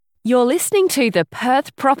You're listening to the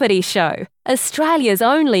Perth Property Show, Australia's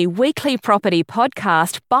only weekly property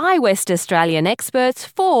podcast by West Australian experts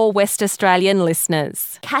for West Australian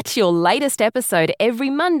listeners. Catch your latest episode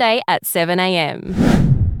every Monday at 7 a.m.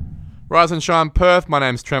 Rise and shine, Perth. My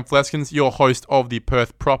name's Trent Fleskins, your host of the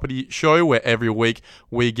Perth Property Show, where every week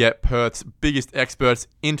we get Perth's biggest experts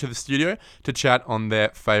into the studio to chat on their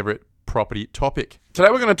favourite property topic. Today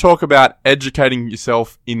we're going to talk about educating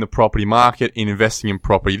yourself in the property market, in investing in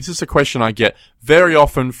property. This is a question I get very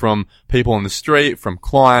often from people on the street, from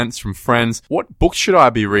clients, from friends. What books should I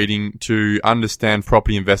be reading to understand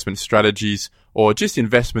property investment strategies or just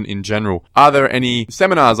investment in general? Are there any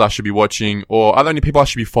seminars I should be watching, or are there any people I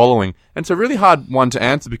should be following? And it's a really hard one to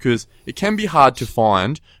answer because it can be hard to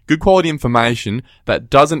find good quality information that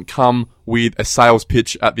doesn't come with a sales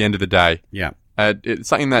pitch at the end of the day. Yeah. It's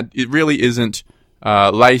something that it really isn't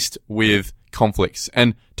laced with conflicts.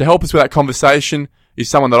 And to help us with that conversation is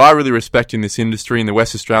someone that I really respect in this industry, in the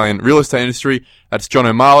West Australian real estate industry. That's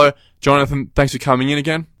Jon Marlow. Jonathan, thanks for coming in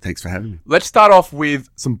again. Thanks for having me. Let's start off with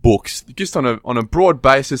some books. Just on a broad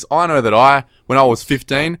basis, I know that when I was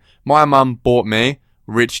 15, my mum bought me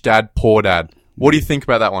Rich Dad, Poor Dad. What do you think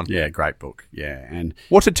about that one? Yeah, great book. Yeah. And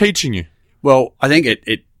what's it teaching you? Well, I think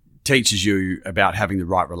it teaches you about having the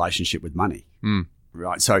right relationship with money.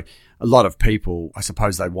 Right. So a lot of people, I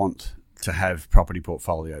suppose, they want to have property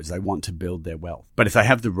portfolios. They want to build their wealth. But if they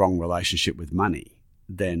have the wrong relationship with money,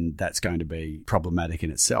 then that's going to be problematic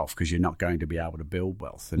in itself because you're not going to be able to build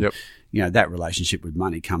wealth. And, that relationship with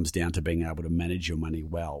money comes down to being able to manage your money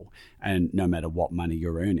well, and no matter what money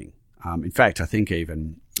you're earning. In fact, I think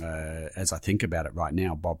even as I think about it right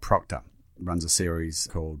now, Bob Proctor runs a series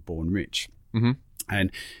called Born Rich. Mm-hmm.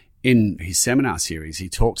 And in his seminar series, he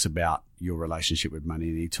talks about your relationship with money,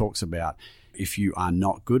 and he talks about if you are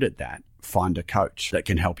not good at that, find a coach that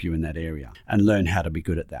can help you in that area and learn how to be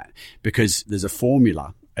good at that. Because there's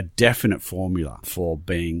a definite formula for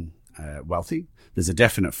being wealthy. There's a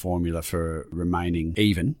definite formula for remaining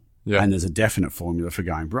even. Yeah. And there's a definite formula for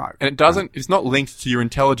going broke. And it's not linked to your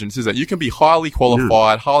intelligence, is it? You can be highly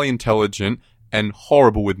qualified, highly intelligent, and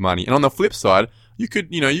horrible with money. And on the flip side, you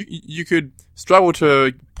could struggle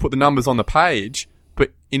to put the numbers on the page,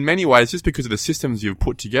 but in many ways, just because of the systems you've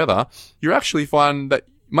put together, you actually find that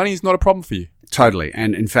money is not a problem for you. Totally.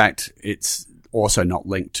 And in fact, it's also not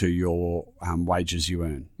linked to your wages you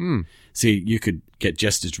earn. See, you could get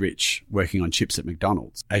just as rich working on chips at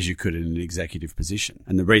McDonald's as you could in an executive position.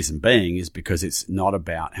 And the reason being is because it's not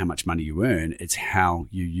about how much money you earn, it's how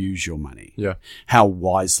you use your money. Yeah. How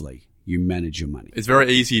wisely you manage your money. It's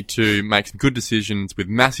very easy to make some good decisions with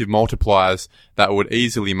massive multipliers that would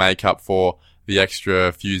easily make up for the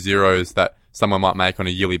extra few zeros that someone might make on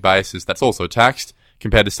a yearly basis that's also taxed,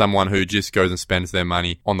 compared to someone who just goes and spends their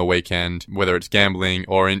money on the weekend, whether it's gambling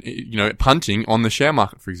or in punting on the share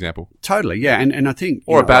market, for example. Totally, yeah. And I think...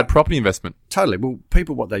 Or a bad property investment. Totally. Well,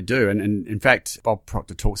 people, what they do, and in fact, Bob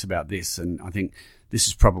Proctor talks about this, and I think this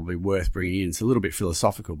is probably worth bringing in. It's a little bit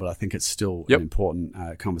philosophical, but I think it's still an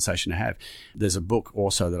important conversation to have. There's a book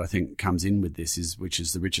also that I think comes in with this, which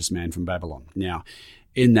is The Richest Man from Babylon. Now,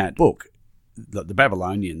 in that book, the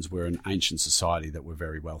Babylonians were an ancient society that were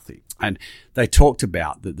very wealthy. And they talked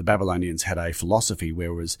about that the Babylonians had a philosophy where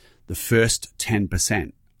it was the first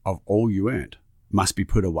 10% of all you earned must be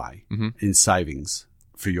put away in savings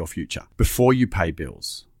for your future before you pay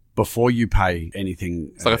bills. Before you pay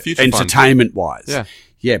anything it's like a future entertainment-wise.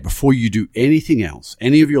 Yeah, before you do anything else,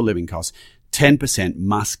 any of your living costs, 10%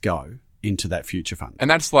 must go into that future fund.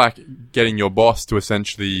 And that's like getting your boss to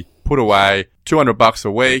essentially put away $200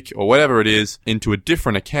 a week or whatever it is into a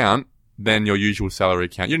different account than your usual salary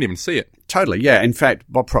account. You don't even see it. Totally, yeah. In fact,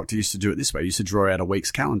 Bob Proctor used to do it this way. He used to draw out a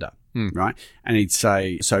week's calendar, right? And he'd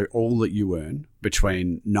say, so all that you earn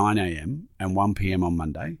between 9 a.m. and 1 p.m. on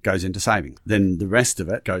Monday goes into savings. Then the rest of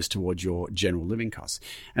it goes towards your general living costs.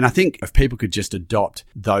 And I think if people could just adopt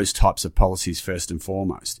those types of policies first and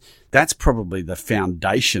foremost, that's probably the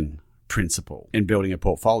foundation principle in building a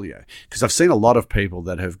portfolio. Because I've seen a lot of people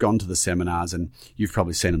that have gone to the seminars, and you've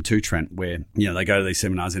probably seen them too, Trent, where they go to these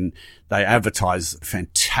seminars and they advertise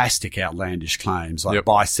fantastic outlandish claims like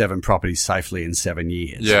buy 7 properties safely in 7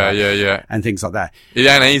 years. Yeah. And things like that. It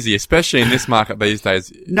ain't easy, especially in this market these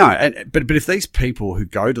days. No, but if these people who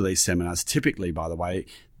go to these seminars, typically, by the way,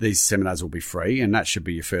 these seminars will be free, and that should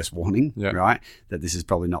be your first warning, right? That this is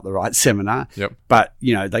probably not the right seminar. But,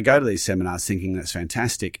 they go to these seminars thinking that's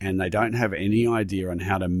fantastic, and they don't have any idea on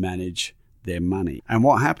how to manage their money. And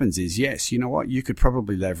what happens is, yes, you know what? You could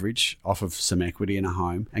probably leverage off of some equity in a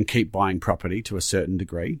home and keep buying property to a certain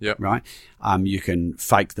degree, right? You can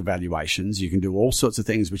fake the valuations. You can do all sorts of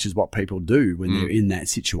things, which is what people do when they're in that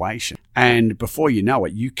situation. And before you know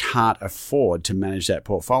it, you can't afford to manage that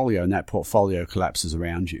portfolio, and that portfolio collapses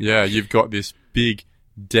around you. Yeah, you've got this big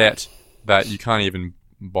debt that you can't even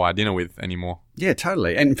buy dinner with anymore. Yeah,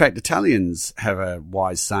 totally. And in fact, Italians have a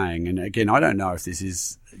wise saying, and again, I don't know if this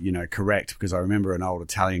is, correct, because I remember an old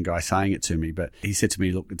Italian guy saying it to me, but he said to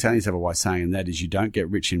me, look, Italians have a wise saying, and that is, you don't get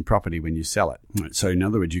rich in property when you sell it. So in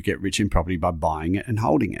other words, you get rich in property by buying it and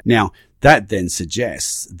holding it. Now, that then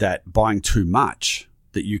suggests that buying too much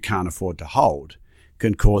that you can't afford to hold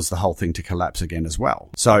can cause the whole thing to collapse again as well.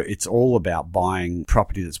 So it's all about buying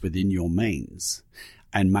property that's within your means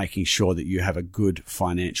and making sure that you have a good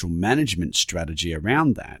financial management strategy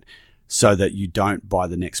around that so that you don't buy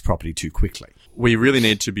the next property too quickly. We really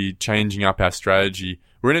need to be changing up our strategy.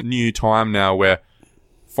 We're in a new time now where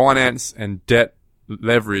finance and debt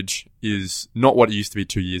leverage is not what it used to be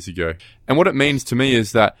 2 years ago. And what it means to me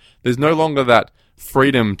is that there's no longer that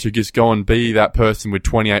freedom to just go and be that person with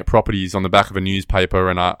 28 properties on the back of a newspaper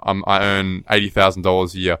and I earn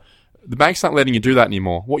 $80,000 a year. The banks aren't letting you do that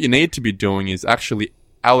anymore. What you need to be doing is actually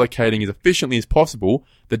allocating as efficiently as possible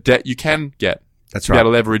the debt you can get. That's right. Be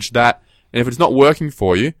able to leverage that. And if it's not working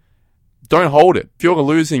for you, don't hold it. If you're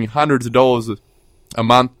losing hundreds of dollars a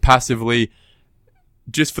month passively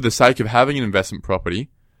just for the sake of having an investment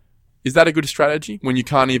property, is that a good strategy when you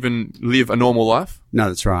can't even live a normal life? No,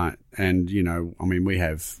 that's right. And,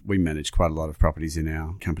 we manage quite a lot of properties in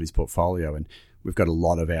our company's portfolio, and we've got a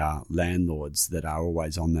lot of our landlords that are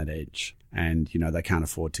always on that edge. And, they can't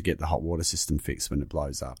afford to get the hot water system fixed when it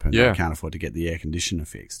blows up. And they can't afford to get the air conditioner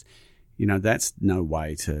fixed. That's no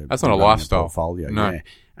way to... That's not a lifestyle. Portfolio. No. Yeah.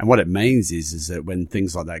 And what it means is that when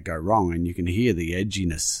things like that go wrong, and you can hear the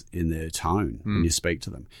edginess in their tone when you speak to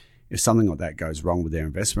them, if something like that goes wrong with their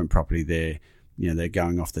investment property, they're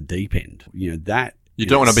going off the deep end. That you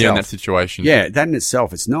don't want to be in that situation. Yeah, that in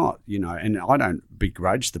itself, it's not, and I don't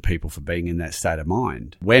begrudge the people for being in that state of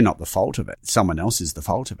mind. We're not the fault of it. Someone else is the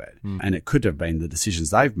fault of it. And it could have been the decisions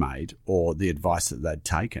they've made or the advice that they'd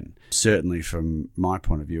taken. Certainly from my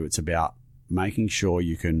point of view, it's about making sure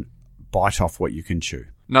you can bite off what you can chew.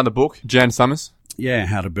 Another book, Jan Summers. Yeah,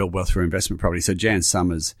 How to Build Wealth Through Investment Property. So Jan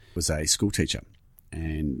Summers was a school teacher,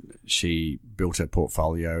 and she built a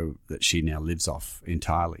portfolio that she now lives off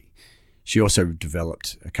entirely. She also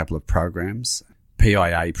developed a couple of programs,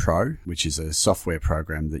 PIA Pro, which is a software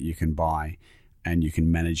program that you can buy and you can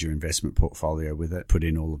manage your investment portfolio with it, put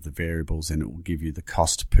in all of the variables, and it will give you the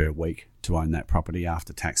cost per week to own that property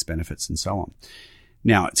after tax benefits and so on.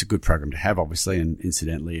 Now, it's a good program to have, obviously, and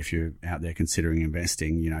incidentally, if you're out there considering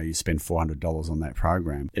investing, you spend $400 on that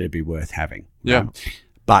program, it'd be worth having. Yeah.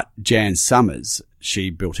 But Jan Summers, she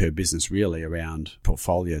built her business really around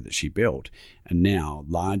portfolio that she built. And now,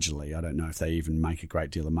 largely, I don't know if they even make a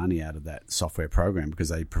great deal of money out of that software program because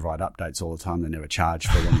they provide updates all the time. They never charge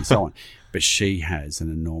for them and so on. But she has an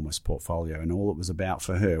enormous portfolio. And all it was about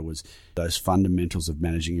for her was those fundamentals of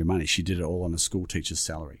managing your money. She did it all on a school teacher's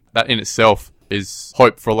salary. That in itself is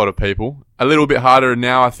hope for a lot of people. A little bit harder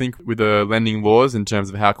now, I think, with the lending laws in terms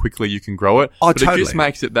of how quickly you can grow it. But totally. It just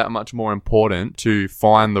makes it that much more important to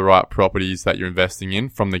find the right properties that you're investing in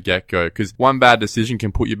from the get-go. Because one bad decision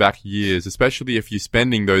can put you back years, especially if you're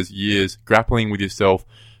spending those years grappling with yourself.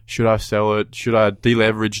 Should I sell it? Should I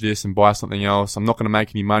deleverage this and buy something else? I'm not going to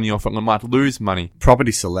make any money off it. I might lose money.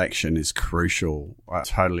 Property selection is crucial. I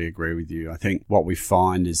totally agree with you. I think what we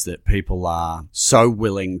find is that people are so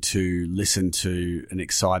willing to listen to an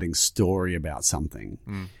exciting story about something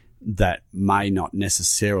that may not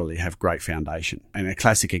necessarily have great foundation. And a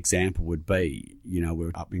classic example would be,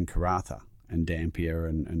 we're up in Karratha and Dampier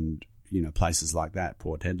and places like that,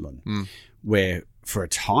 Port Hedland, where for a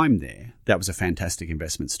time there, that was a fantastic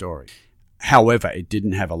investment story. However, it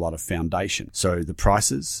didn't have a lot of foundation. So the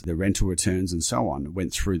prices, the rental returns and so on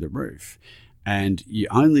went through the roof. And you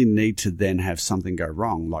only need to then have something go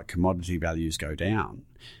wrong, like commodity values go down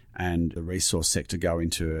and the resource sector go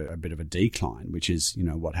into a bit of a decline, which is,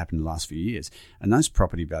 what happened in the last few years. And those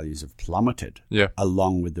property values have plummeted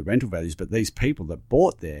along with the rental values. But these people that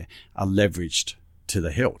bought there are leveraged to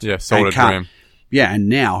the hilt. Yeah, sold a dream. Yeah, and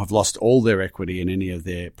now have lost all their equity in any of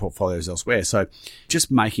their portfolios elsewhere. So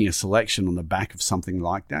just making a selection on the back of something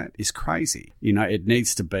like that is crazy. It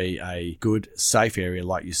needs to be a good, safe area,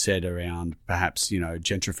 like you said, around perhaps,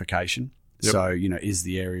 gentrification. Yep. So, is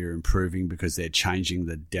the area improving because they're changing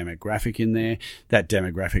the demographic in there? That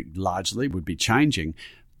demographic largely would be changing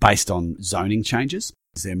based on zoning changes.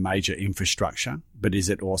 Is there major infrastructure, but is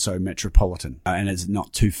it also metropolitan? And is it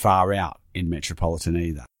not too far out in metropolitan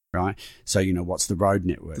either, right? So, what's the road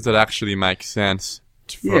network? Does it actually make sense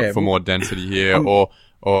for more density here? Or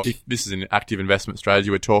if this is an active investment strategy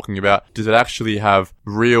we're talking about, does it actually have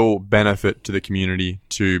real benefit to the community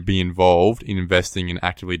to be involved in investing in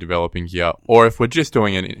actively developing here? Or if we're just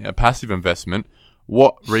doing a passive investment,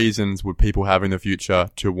 what reasons would people have in the future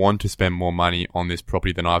to want to spend more money on this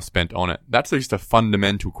property than I've spent on it? That's just a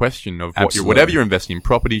fundamental question of whatever you're investing in,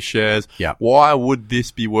 property, shares. Yep. Why would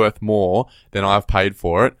this be worth more than I've paid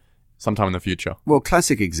for it sometime in the future? Well,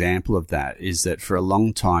 classic example of that is that for a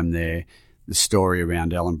long time there, the story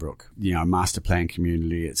around Ellenbrook, master plan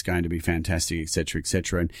community, it's going to be fantastic, et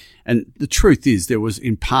cetera, and the truth is there was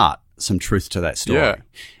in part some truth to that story. Yeah.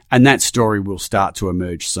 And that story will start to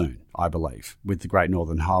emerge soon, I believe, with the Great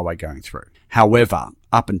Northern Highway going through. However,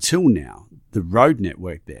 up until now, the road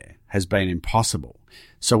network there has been impossible.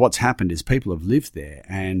 So what's happened is people have lived there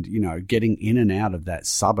and, getting in and out of that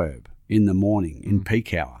suburb in the morning, in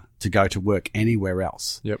peak hour, to go to work anywhere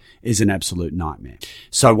else is an absolute nightmare.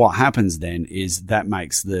 So what happens then is that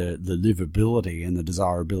makes the livability and the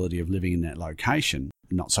desirability of living in that location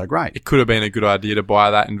not so great. It could have been a good idea to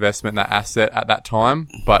buy that investment, that asset at that time,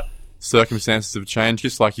 but circumstances have changed.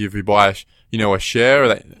 Just like if you buy a share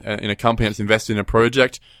in a company that's invested in a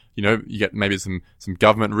project, you get maybe some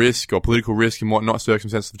government risk or political risk and whatnot.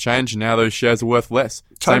 Circumstances have changed, and now those shares are worth less.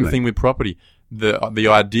 Totally. Same thing with property. The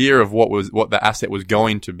idea of what the asset was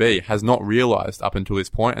going to be has not realized up until this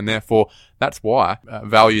point, and therefore that's why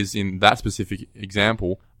values in that specific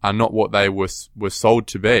example are not what they were sold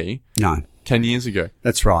to be. No. 10 years ago.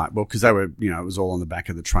 That's right. Well, because they were, it was all on the back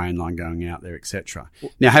of the train line going out there, etc.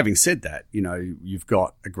 Now, having said that, you've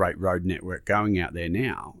got a great road network going out there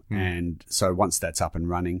now. And so once that's up and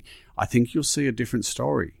running, I think you'll see a different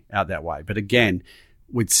story out that way. But again,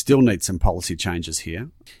 we'd still need some policy changes here.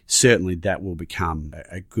 Certainly that will become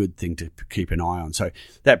a good thing to keep an eye on. So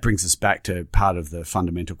that brings us back to part of the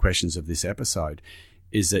fundamental questions of this episode.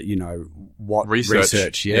 Is that, what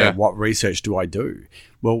research what research do I do?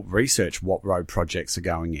 Well, research what road projects are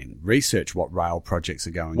going in. Research what rail projects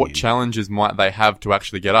are going in. What challenges might they have to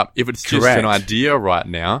actually get up? If it's just an idea right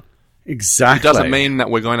now, exactly, it doesn't mean that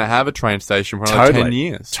we're going to have a train station for another 10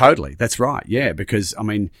 years. Totally, that's right, yeah, because,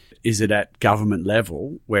 is it at government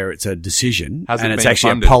level where it's a decision and it's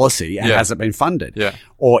actually funded? A policy and has it been funded? Yeah.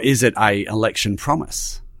 Or is it a election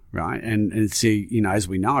promise, right? And see, as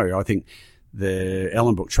we know, I think the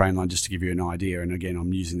Ellenbrook train line, just to give you an idea, and again,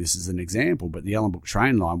 I'm using this as an example, but the Ellenbrook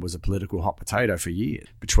train line was a political hot potato for years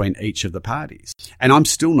between each of the parties. And I'm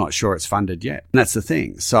still not sure it's funded yet. And that's the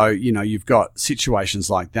thing. So, you've got situations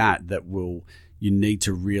like that you need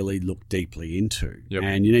to really look deeply into. Yep.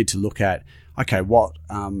 And you need to look at, okay, what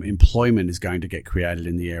employment is going to get created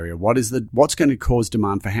in the area? What's going to cause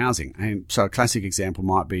demand for housing? And so a classic example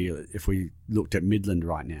might be if we looked at Midland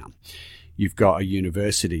right now. You've got a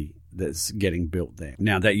university that's getting built there.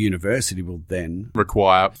 Now, that university will then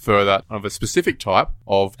require further of a specific type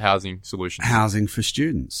of housing solution. Housing for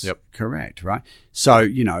students. Yep. Correct, right? So,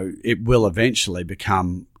 it will eventually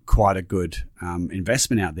become quite a good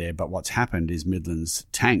investment out there. But what's happened is Midland's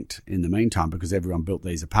tanked in the meantime because everyone built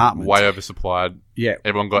these apartments. Way oversupplied. Yeah.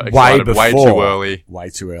 Everyone got excited way too early. Way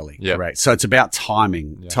too early. Yep. Correct. So it's about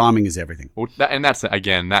timing. Yep. Timing is everything. Well,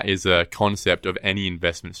 that is a concept of any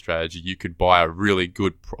investment strategy. You could buy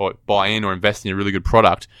buy in or invest in a really good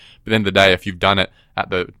product. But at the end of the day, if you've done it at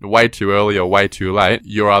the way too early or way too late,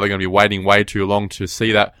 you're either going to be waiting way too long to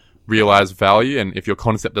see that realize value, and if your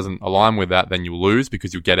concept doesn't align with that, then you'll lose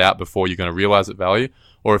because you'll get out before you're going to realize that value.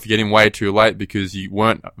 Or if you're getting way too late because you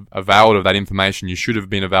weren't availed of that information you should have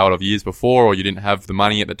been availed of years before, or you didn't have the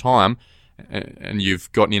money at the time, and you've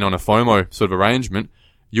gotten in on a FOMO sort of arrangement,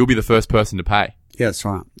 you'll be the first person to pay. Yeah, that's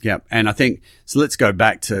right. Yeah. And I think, so let's go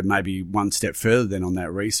back to maybe one step further then on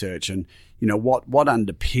that research and, what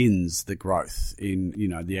underpins the growth in,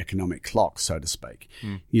 the economic clock, so to speak.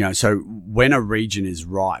 So when a region is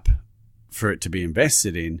ripe for it to be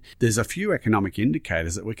invested in, there's a few economic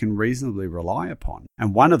indicators that we can reasonably rely upon.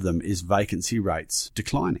 And one of them is vacancy rates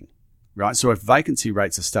declining. Right. So if vacancy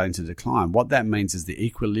rates are starting to decline, what that means is the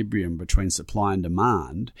equilibrium between supply and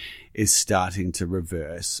demand is starting to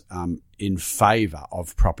reverse in favour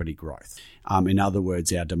of property growth. In other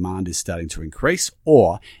words, our demand is starting to increase,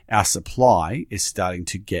 or our supply is starting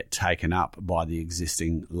to get taken up by the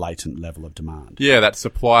existing latent level of demand. Yeah, that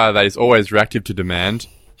supply that is always reactive to demand,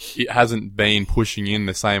 it hasn't been pushing in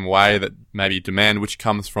the same way that maybe demand, which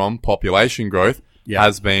comes from population growth,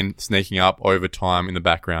 has been sneaking up over time in the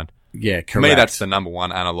background. Yeah, correct. For me, that's the number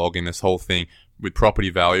one analog in this whole thing with property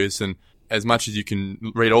values. And as much as you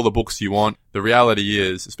can read all the books you want, the reality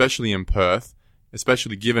is, especially in Perth,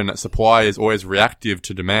 especially given that supply is always reactive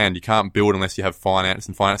to demand, you can't build unless you have finance,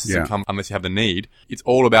 and finance doesn't come unless you have the need. It's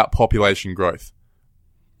all about population growth.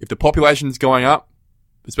 If the population is going up,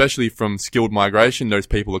 especially from skilled migration, those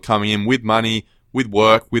people are coming in with money, with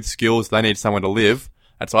work, with skills, they need somewhere to live.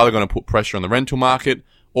 That's either going to put pressure on the rental market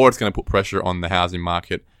or it's going to put pressure on the housing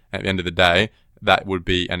market. At the end of the day, that would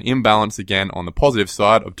be an imbalance again on the positive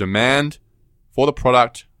side of demand for the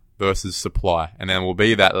product versus supply. And then will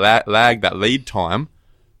be that lag, that lead time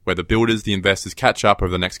where the builders, the investors catch up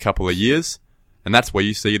over the next couple of years. And that's where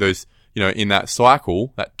you see those, in that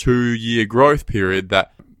cycle, that 2-year growth period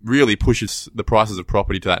that really pushes the prices of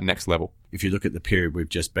property to that next level. If you look at the period we've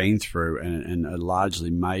just been through and largely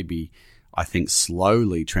maybe, I think,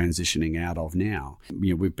 slowly transitioning out of now,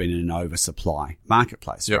 we've been in an oversupply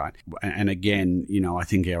marketplace, right? And again, I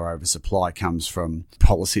think our oversupply comes from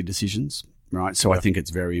policy decisions, right? So I think it's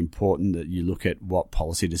very important that you look at what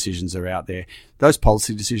policy decisions are out there. Those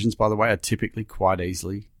policy decisions, by the way, are typically quite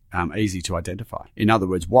easy to identify. In other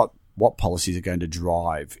words, what policies are going to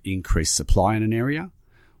drive increased supply in an area?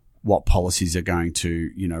 What policies are going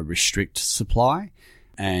to, restrict supply,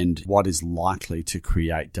 and what is likely to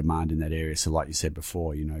create demand in that area. So like you said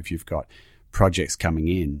before, if you've got projects coming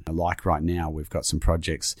in, like right now, we've got some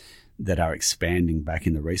projects that are expanding back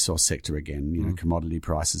in the resource sector again. Commodity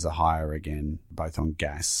prices are higher again, both on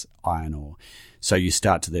gas, iron ore. So you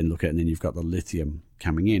start to then look at, and then you've got the lithium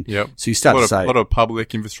coming in. Yep. So you start to say... a lot of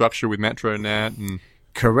public infrastructure with MetroNet. And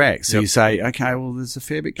correct. So you say, okay, well, there's a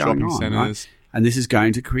fair bit going shopping on, centres. Right? And this is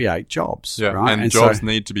going to create jobs, right? And jobs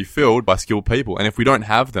need to be filled by skilled people. And if we don't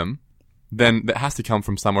have them, then that has to come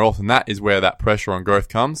from somewhere else. And that is where that pressure on growth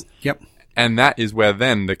comes. Yep. And that is where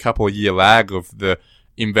then the couple of year lag of the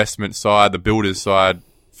investment side, the builder's side,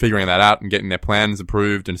 figuring that out and getting their plans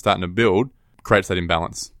approved and starting to build creates that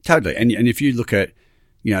imbalance. Totally. And if you look at,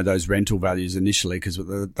 those rental values initially, because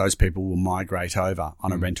those people will migrate over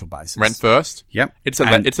on a rental basis. Rent first. Yep. It's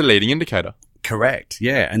a leading indicator. Correct.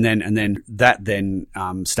 Yeah. And then that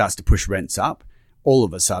starts to push rents up. All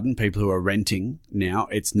of a sudden, people who are renting now,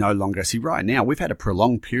 it's no longer... See, right now, we've had a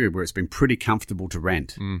prolonged period where it's been pretty comfortable to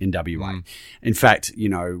rent in WA. In fact,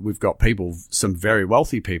 we've got people, some very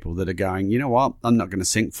wealthy people that are going, you know what, I'm not going to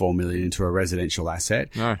sink $4 million into a residential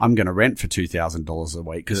asset. No. I'm going to rent for $2,000 a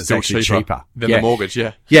week because it's actually cheaper than the mortgage,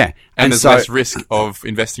 Yeah. And there's less risk of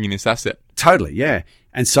investing in this asset. Totally, yeah.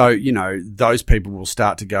 And so, those people will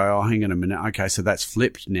start to go, oh, hang on a minute. Okay, so that's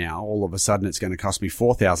flipped now. All of a sudden, it's going to cost me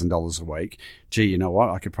 $4,000 a week. Gee, you know what?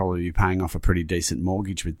 I could probably be paying off a pretty decent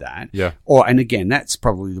mortgage with that. Yeah. And again, that's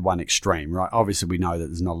probably the one extreme, right? Obviously, we know that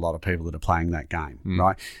there's not a lot of people that are playing that game,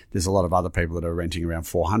 right? There's a lot of other people that are renting around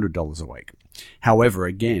 $400 a week. However,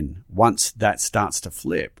 again, once that starts to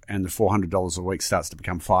flip and the $400 a week starts to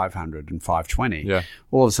become $500 and $520,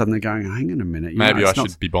 all of a sudden they're going, hang on a minute. Maybe I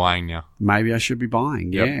should be buying now. Maybe I should be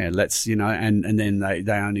buying. Yeah. Let's, and then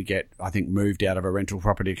they only get, I think, moved out of a rental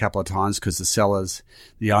property a couple of times because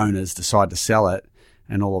the owners decide to sell it.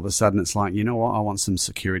 And all of a sudden it's like, you know what? I want some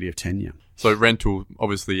security of tenure. So rental,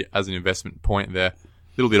 obviously, as an investment point there, a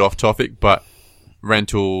little bit off topic, but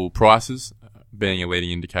rental prices being a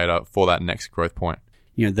leading indicator for that next growth point.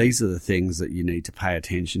 These are the things that you need to pay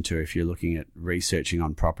attention to if you're looking at researching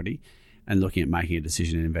on property and looking at making a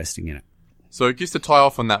decision and investing in it. So just to tie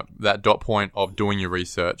off on that dot point of doing your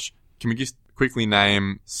research, can we just quickly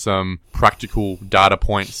name some practical data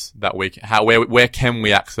points that where can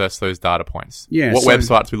we access those data points? Yeah. What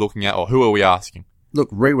websites are we looking at, or who are we asking? Look,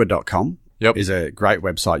 rewa.com is a great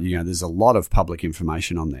website. There's a lot of public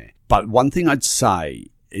information on there. But one thing I'd say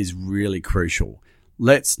is really crucial.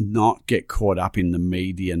 Let's not get caught up in the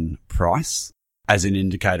median price as an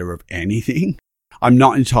indicator of anything. I'm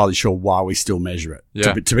not entirely sure why we still measure it.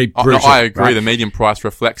 Yeah. To be brutal, I agree. right? The median price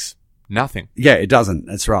reflects nothing. Yeah, it doesn't.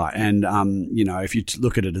 That's right. And, if you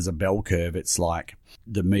look at it as a bell curve, it's like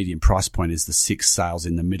the median price point is the 6 sales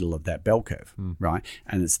in the middle of that bell curve, right?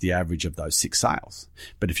 And it's the average of those 6 sales.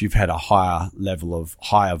 But if you've had a higher level of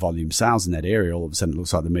higher volume sales in that area, all of a sudden it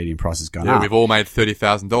looks like the median price has gone up. We've all made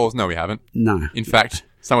 $30,000. No, we haven't. No. In fact,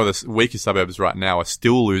 some of the weaker suburbs right now are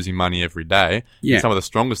still losing money every day. Yeah. And some of the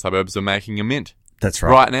stronger suburbs are making a mint. That's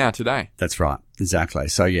right. Right now, today. That's right. Exactly.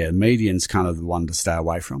 So, median's kind of the one to stay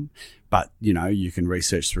away from. But, you can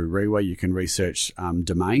research through Rewa. You can research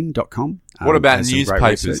domain.com. What about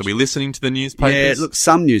newspapers? Are we listening to the newspapers? Yeah, look,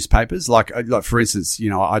 some newspapers, like for instance,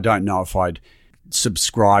 I don't know if I'd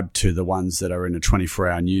subscribe to the ones that are in a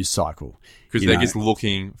 24-hour news cycle. Because they're just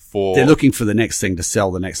looking for... They're looking for the next thing to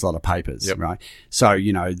sell the next lot of papers, right? So,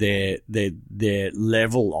 their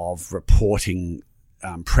level of reporting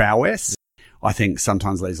prowess I think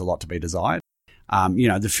sometimes leaves a lot to be desired.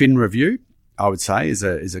 The Fin Review, I would say, is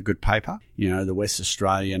a good paper. The West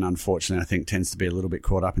Australian, unfortunately, I think tends to be a little bit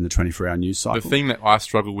caught up in the 24-hour news cycle. The thing that I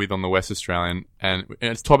struggle with on the West Australian, and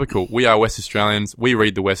it's topical, we are West Australians, we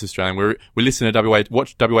read the West Australian, we listen to WA,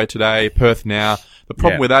 watch WA Today, Perth Now. The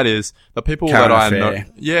problem with that is the people Current that affair.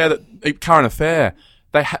 I know, current affair,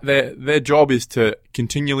 their job is to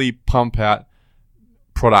continually pump out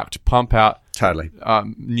product, pump out Totally.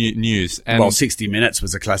 News. And 60 Minutes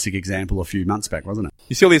was a classic example a few months back, wasn't it?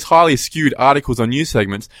 you see all these highly skewed articles on news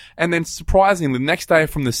segments, and then surprisingly, the next day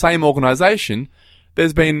from the same organisation,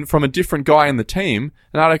 there's been, from a different guy in the team,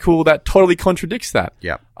 an article that totally contradicts that.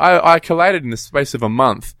 Yeah. I collated in the space of a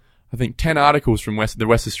month, I think 10 articles from the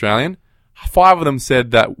West Australian. 5 of them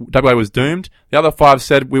said that WA was doomed. The other 5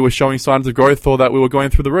 said we were showing signs of growth or that we were going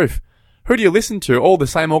through the roof. Who do you listen to? All the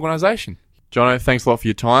same organisation. Jono, thanks a lot for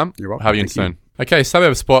your time. You're welcome. Have you soon. Okay,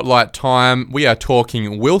 suburb spotlight time. We are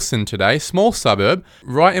talking Wilson today, small suburb,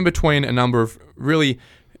 right in between a number of really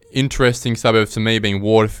interesting suburbs to me, being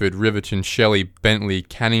Waterford, Riverton, Shelley, Bentley,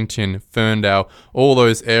 Cannington, Ferndale. All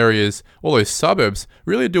those areas, all those suburbs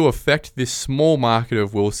really do affect this small market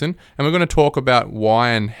of Wilson. And we're going to talk about why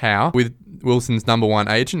and how with Wilson's number one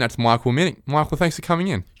agent. That's Michael Minic. Michael, thanks for coming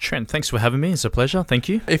in. Trent, thanks for having me. It's a pleasure. Thank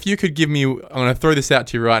you. If you could give me, I'm going to throw this out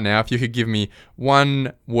to you right now. If you could give me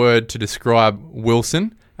one word to describe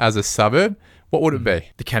Wilson as a suburb, what would it be?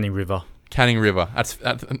 The Canning River. Canning River.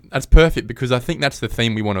 That's perfect, because I think that's the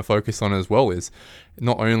theme we want to focus on as well. Is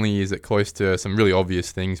not only is it close to some really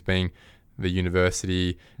obvious things, being the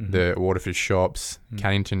university, the Waterford shops,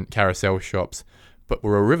 Cannington carousel shops, but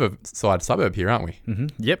we're a riverside suburb here, aren't we? Mm-hmm.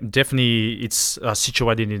 Yep, definitely. It's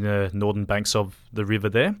situated in the northern banks of the river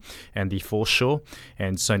there and the foreshore,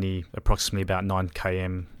 and it's only approximately about 9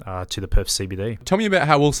 km to the Perth CBD. Tell me about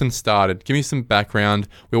how Wilson started. Give me some background.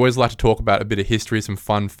 We always like to talk about a bit of history, some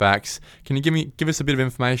fun facts. Can you give us a bit of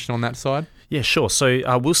information on that side? Yeah, sure.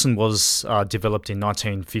 So Wilson was developed in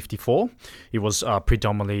 1954. It was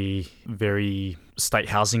predominantly very state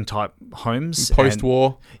housing type homes.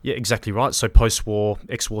 Post-war? Yeah, exactly right. So post-war,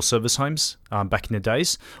 ex-war service homes back in the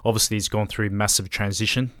days. Obviously, it's gone through massive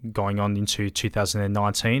transition going on into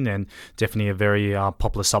 2019, and definitely a very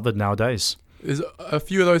popular suburb nowadays. Is a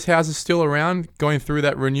few of those houses still around, going through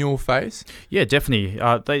that renewal phase? Yeah, definitely.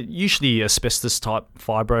 They usually asbestos-type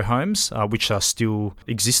fibro homes, which are still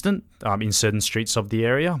existent in certain streets of the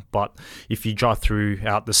area. But if you drive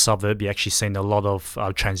throughout the suburb, you're actually seeing a lot of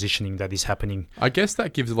transitioning that is happening. I guess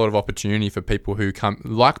that gives a lot of opportunity for people who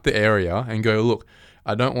like the area and go, look,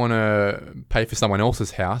 I don't want to pay for someone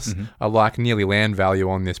else's house. I like nearly land value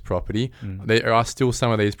on this property. There are still some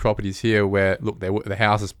of these properties here where, look, the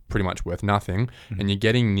house is pretty much worth nothing, and you're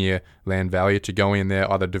getting near land value to go in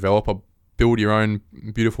there, either develop or build your own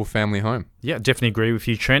beautiful family home. Yeah, definitely agree with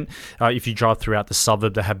you, Trent. If you drive throughout the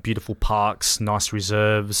suburb, they have beautiful parks, nice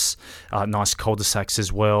reserves, nice cul-de-sacs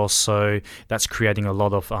as well. So that's creating a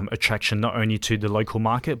lot of attraction, not only to the local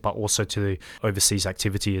market, but also to the overseas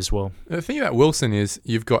activity as well. The thing about Wilson is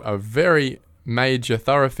you've got a very major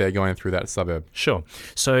thoroughfare going through that suburb. Sure.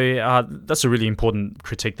 So that's a really important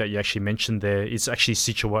critique that you actually mentioned there. It's actually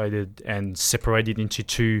situated and separated into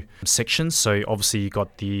 2 sections. So obviously you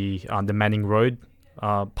got the Manning Road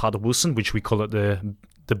part of Wilson, which we call it the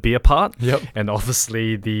beer part. Yep. And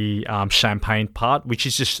obviously the Champagne part, which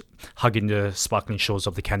is just hugging the sparkling shores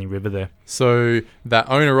of the Canning River there. So that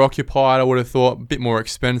owner-occupied, I would have thought, a bit more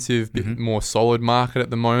expensive, bit more solid market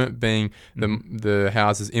at the moment, being the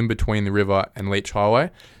houses in between the river and Leach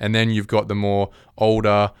Highway. And then you've got the more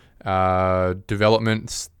older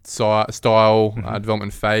development style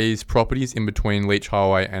development phase properties in between Leach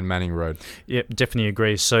Highway and Manning Road. Yeah, definitely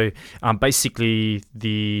agree. So basically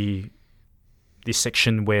this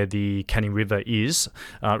section where the Canning River is,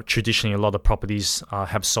 traditionally a lot of properties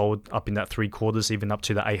have sold up in that 3/4, even up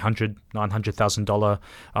to the $800,000,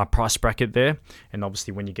 $900,000 price bracket there. And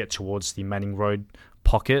obviously when you get towards the Manning Road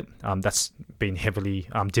pocket, that's been heavily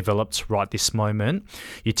developed right this moment,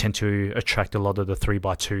 you tend to attract a lot of the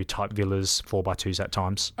 3x2 type villas, 4x2s at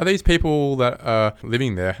times. Are these people that are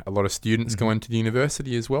living there, a lot of students going to the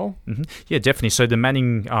university as well? Yeah, definitely. So the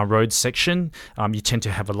Manning Road section, you tend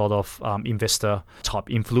to have a lot of investor type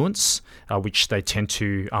influence, which they tend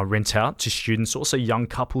to rent out to students, also young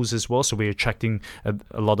couples as well. So we're attracting a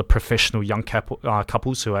lot of professional young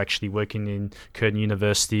couples who are actually working in Curtin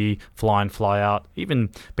University, fly in, fly out, even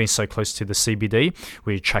being so close to the CBD,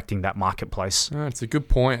 we're attracting that marketplace. It's a good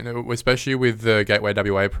point, especially with the Gateway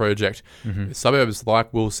WA project. Suburbs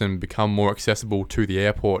like Wilson become more accessible to the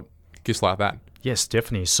airport just like that. Yes,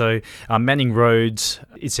 definitely. So Manning Road,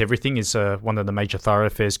 it's everything. It's one of the major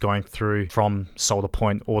thoroughfares going through from Solder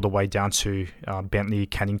Point all the way down to Bentley,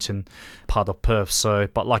 Cannington, part of Perth. So,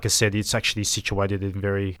 but like I said, it's actually situated in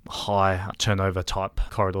very high turnover type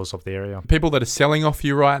corridors of the area. People that are selling off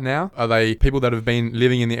you right now, are they people that have been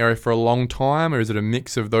living in the area for a long time, or is it a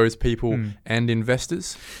mix of those people and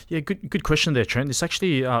investors? Yeah, good question there, Trent. It's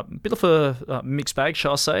actually a bit of a mixed bag,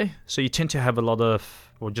 shall I say. So you tend to have a lot of,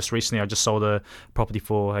 well, just recently I just sold a property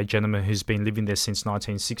for a gentleman who's been living there since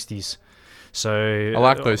 1960s. So I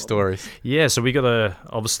like those stories. Yeah, so we got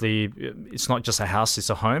obviously, it's not just a house, it's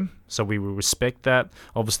a home. So we will respect that.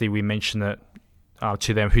 Obviously, we mention it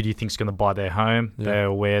to them, who do you think is going to buy their home? Yeah. They're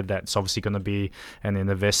aware that it's obviously going to be an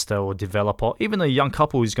investor or developer, even a young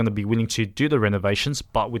couple who's going to be willing to do the renovations,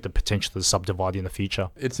 but with the potential to subdivide in the future.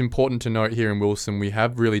 It's important to note here in Wilson, we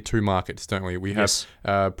have really two markets, don't we? We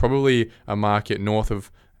have probably a market north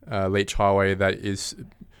of Leach Highway that is,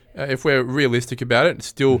 if we're realistic about it,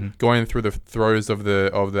 still going through the throes of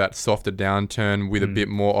that softer downturn with a bit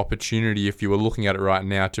more opportunity if you were looking at it right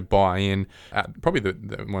now to buy in at probably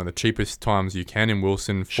one of the cheapest times you can in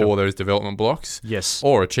Wilson for those development blocks. Yes.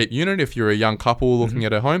 Or a cheap unit if you're a young couple looking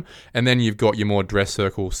at a home. And then you've got your more dress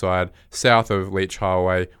circle side south of Leach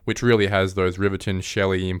Highway, which really has those Riverton,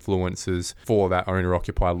 Shelley influences for that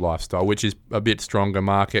owner-occupied lifestyle, which is a bit stronger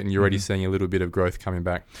market, and you're already seeing a little bit of growth coming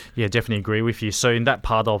back. Yeah, definitely agree with you. So in that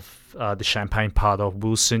part of the Champagne part of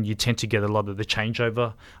Wilson, you tend to get a lot of the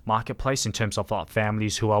changeover marketplace in terms of like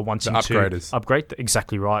families who are wanting to upgrade.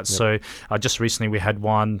 Exactly right. Yep. So just recently we had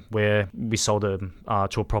one where we sold to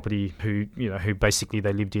a property who basically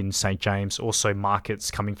they lived in St. James, also markets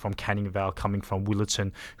coming from Canning Vale, coming from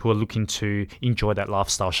Willerton, who are looking to enjoy that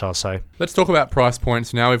lifestyle, shall I say. Let's talk about price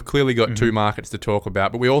points now. We've clearly got two markets to talk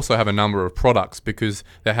about, but we also have a number of products because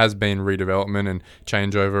there has been redevelopment and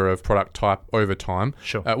changeover of product type over time.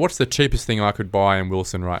 Sure. What's the cheapest thing I could buy in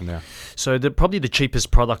Wilson right now? So probably the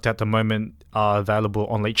cheapest product at the moment are available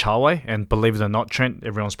on Leach Highway, and believe it or not, Trent,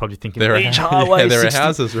 everyone's probably thinking Leach Highway. Yeah, there are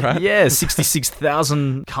houses, right? Yeah,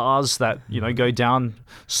 66,000 cars that go down,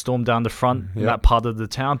 storm down the front in that part of the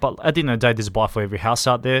town. But at the end of the day, there's a buy for every house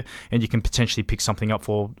out there, and you can potentially pick something up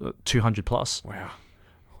for 200 plus.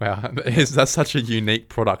 Wow, that's such a unique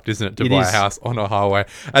product, isn't it, to buy a house on a highway?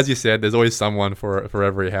 As you said, there's always someone for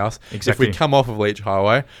every house. Exactly. If we come off of Leach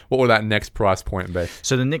Highway, what would that next price point be?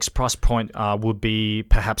 So the next price point would be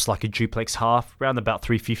perhaps like a duplex half, around about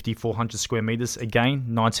 350, 400 square metres. Again,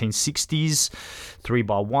 1960s,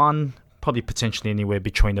 3x1. Probably potentially anywhere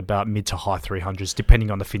between about mid to high 300s,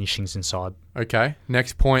 depending on the finishings inside. Okay,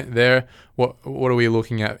 next point there. What are we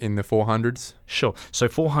looking at in the 400s? Sure. So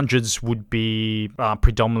 400s would be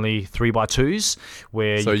predominantly 3x2s.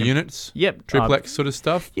 Units? Yep. Triplex sort of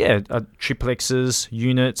stuff? Yeah, triplexes,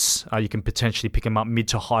 units. You can potentially pick them up mid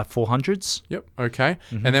to high 400s. Yep, okay.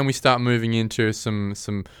 And then we start moving into some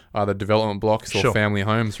either development blocks or family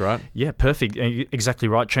homes, right? Yeah, perfect. Exactly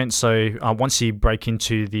right, Trent. So once you break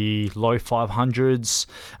into the low 500s,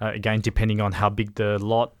 again, depending on how big the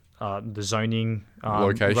lot, the zoning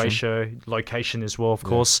location as well, of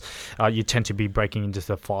course, you tend to be breaking into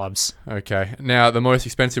the 5s. Okay. Now, the most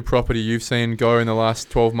expensive property you've seen go in the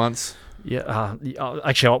last 12 months? Yeah,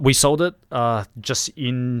 actually, we sold it just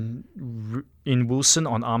in Wilson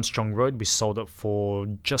on Armstrong Road. We sold it for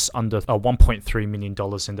just under $1.3 million,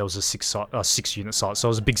 and there was a six unit site, so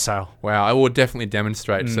it was a big sale. Wow, it will definitely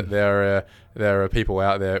demonstrate that there are people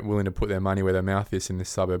out there willing to put their money where their mouth is in this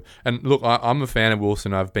suburb. And look, I'm a fan of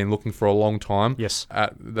Wilson. I've been looking for a long time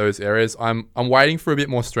at those areas. I'm waiting for a bit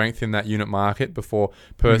more strength in that unit market before,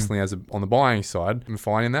 personally, on the buying side, I'm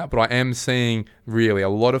finding that. But I am seeing really a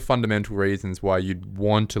lot of fundamental reasons why you'd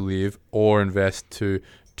want to live or invest to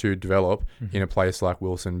develop in a place like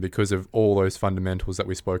Wilson because of all those fundamentals that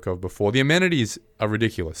we spoke of before. The amenities are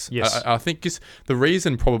ridiculous. Yes. I think the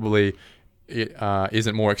reason probably it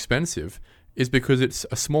isn't more expensive is because it's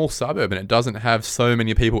a small suburb and it doesn't have so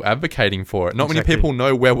many people advocating for it. Not many people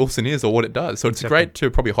know where Wilson is or what it does. So it's great to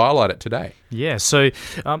probably highlight it today. Yeah, so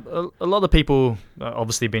a lot of people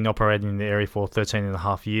obviously been operating in the area for 13 and a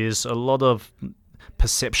half years. A lot of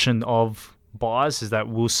perception of buyers is that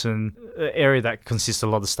Wilson area that consists of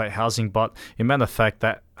a lot of state housing, but in matter of fact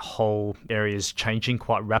that whole area is changing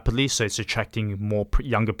quite rapidly, so it's attracting more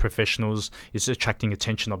younger professionals. It's attracting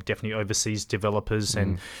attention of definitely overseas developers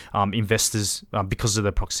and investors because of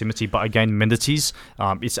the proximity, but again, amenities,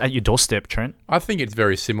 it's at your doorstep, Trent. I think it's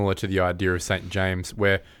very similar to the idea of St. James,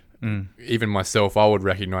 where even myself, I would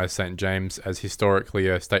recognise St James as historically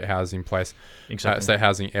a state housing place, state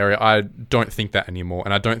housing area. I don't think that anymore,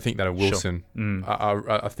 and I don't think that at Wilson.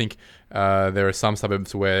 I think there are some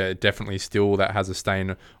suburbs where definitely still that has a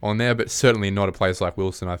stain on there, but certainly not a place like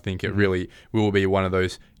Wilson. I think it really will be one of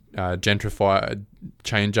those gentrify,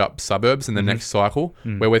 change up suburbs in the next cycle,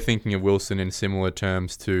 where we're thinking of Wilson in similar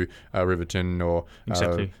terms to Riverton or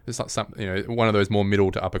it's not some, one of those more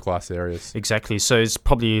middle to upper class areas. Exactly. So it's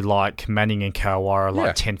probably like Manning and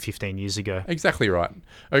Karawara 10, 15 years ago. Exactly right.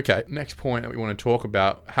 Okay, next point that we want to talk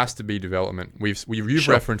about has to be development. You've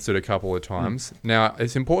referenced it a couple of times. Now,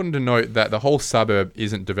 it's important to note that the whole suburb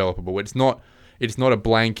isn't developable. It's not a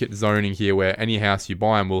blanket zoning here where any house you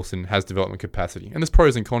buy in Wilson has development capacity. And there's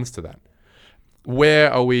pros and cons to that.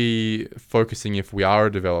 Where are we focusing if we are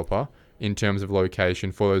a developer in terms of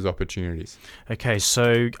location for those opportunities? Okay,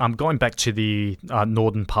 so going back to the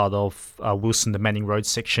northern part of Wilson, the Manning Road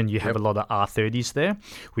section, you have a lot of R30s there,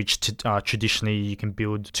 which traditionally you can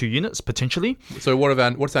build 2 units potentially. So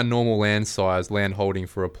what's our normal land holding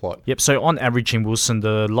for a plot? Yep, so on average in Wilson,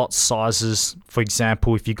 the lot sizes, for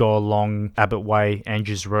example, if you go along Abbott Way,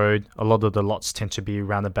 Andrews Road, a lot of the lots tend to be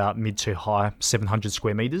around about mid to high 700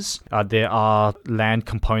 square metres. There are land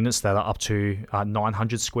components that are up to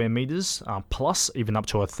 900 square metres. Plus even up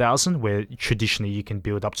to 1,000, where traditionally you can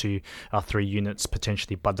build up to 3 units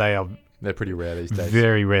potentially, but they're pretty rare these days.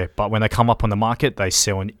 Very rare, but when they come up on the market, they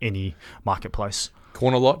sell in any marketplace.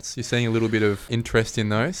 Corner lots, you're seeing a little bit of interest in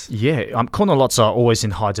those? Yeah, corner lots are always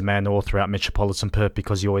in high demand all throughout metropolitan Perth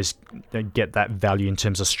because you always get that value in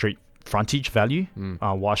terms of street frontage value,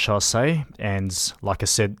 why shall I say? And like I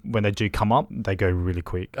said, when they do come up, they go really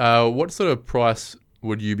quick. What sort of price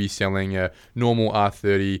would you be selling a normal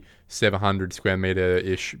R30 700 square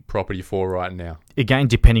metre-ish property for right now? Again,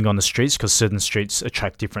 depending on the streets, because certain streets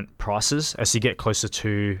attract different prices. As you get closer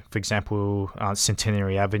to, for example,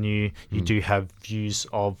 Centenary Avenue, you do have views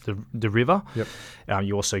of the river. Yep.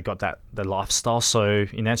 You also got the lifestyle. So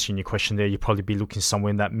in answering your question there, you'd probably be looking somewhere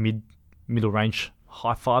in that middle range,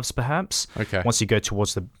 high fives perhaps. Okay. Once you go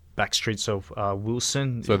towards the back streets of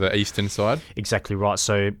Wilson. So the eastern side? Exactly right.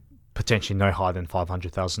 So potentially no higher than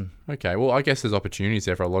 500,000. Okay, well, I guess there's opportunities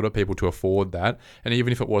there for a lot of people to afford that. And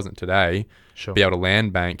even if it wasn't today, be able to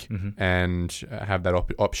land bank and have that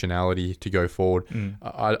optionality to go forward.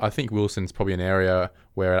 I think Wilson's probably an area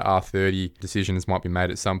where R30 decisions might be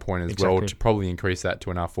made at some point as well to probably increase that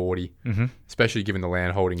to an R40, especially given the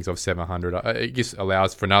land holdings of 700. It just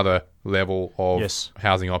allows for another level of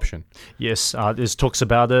housing option. Yes, there's talks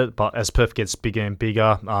about it, but as Perth gets bigger and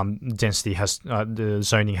bigger, density the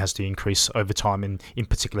zoning has to increase over time, and in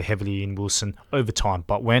particular heavily in Wilson over time.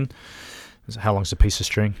 But how long's a piece of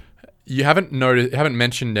string? You haven't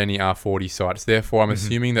mentioned any R40 sites, therefore I'm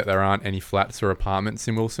assuming that there aren't any flats or apartments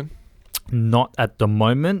in Wilson? Not at the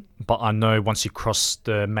moment, but I know once you cross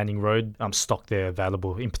the Manning Road, stock there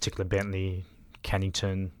available, in particular Bentley,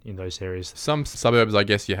 Cannington, in those areas. Some suburbs, I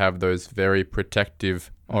guess you have those very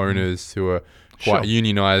protective owners who are quite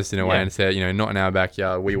unionised in a way and say, not in our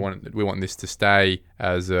backyard. We want this to stay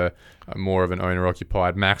as a more of an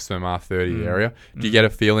owner-occupied maximum R30 area. Do you get a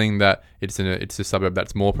feeling that it's a suburb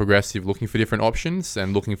that's more progressive, looking for different options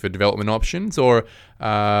and looking for development options, or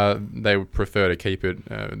they would prefer to keep it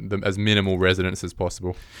as minimal residents as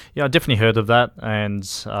possible? Yeah, I definitely heard of that, and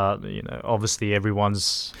obviously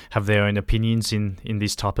everyone's have their own opinions in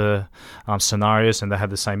these type of scenarios, and they had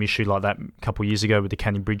the same issue like that a couple of years ago with the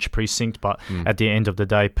Canning Bridge precinct. But at the end of the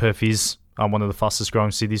day, Perth is one of the fastest growing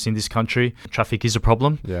cities in this country. Traffic is a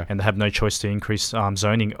problem, and they have no choice to increase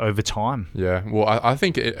zoning over time. Yeah, well, I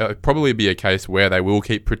think it'll probably be a case where they will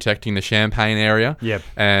keep protecting the Champagne area,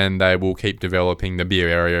 and they will keep developing the beer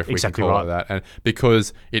area, if we can call it that, and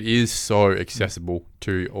because it is so accessible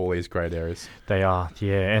to all these great areas. They are,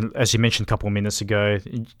 and as you mentioned a couple of minutes ago,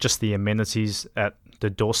 just the amenities at the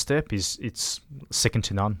doorstep it's second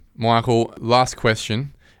to none. Michael, last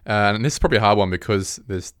question. And this is probably a hard one because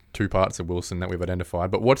there's 2 parts of Wilson that we've identified.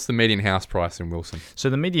 But what's the median house price in Wilson? So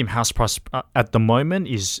the median house price at the moment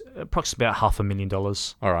is approximately about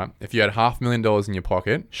 $500,000. All right. If you had $500,000 in your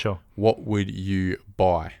pocket, what would you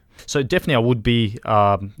buy? So definitely I would be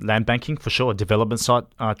land banking for sure, a development site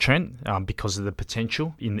trend because of the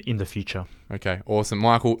potential in the future. Okay, awesome.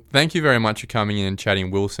 Michael, thank you very much for coming in and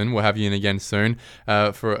chatting Wilson. We'll have you in again soon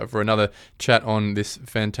for another chat on this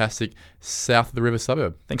fantastic south of the river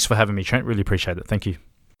suburb. Thanks for having me, Trent. Really appreciate it. Thank you.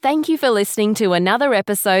 Thank you for listening to another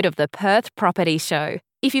episode of the Perth Property Show.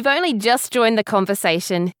 If you've only just joined the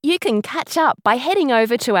conversation, you can catch up by heading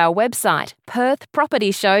over to our website,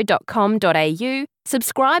 perthpropertyshow.com.au,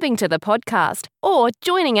 subscribing to the podcast, or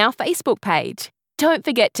joining our Facebook page. Don't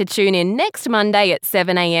forget to tune in next Monday at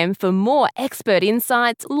 7 a.m. for more expert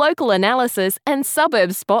insights, local analysis, and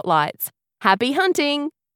suburb spotlights. Happy hunting!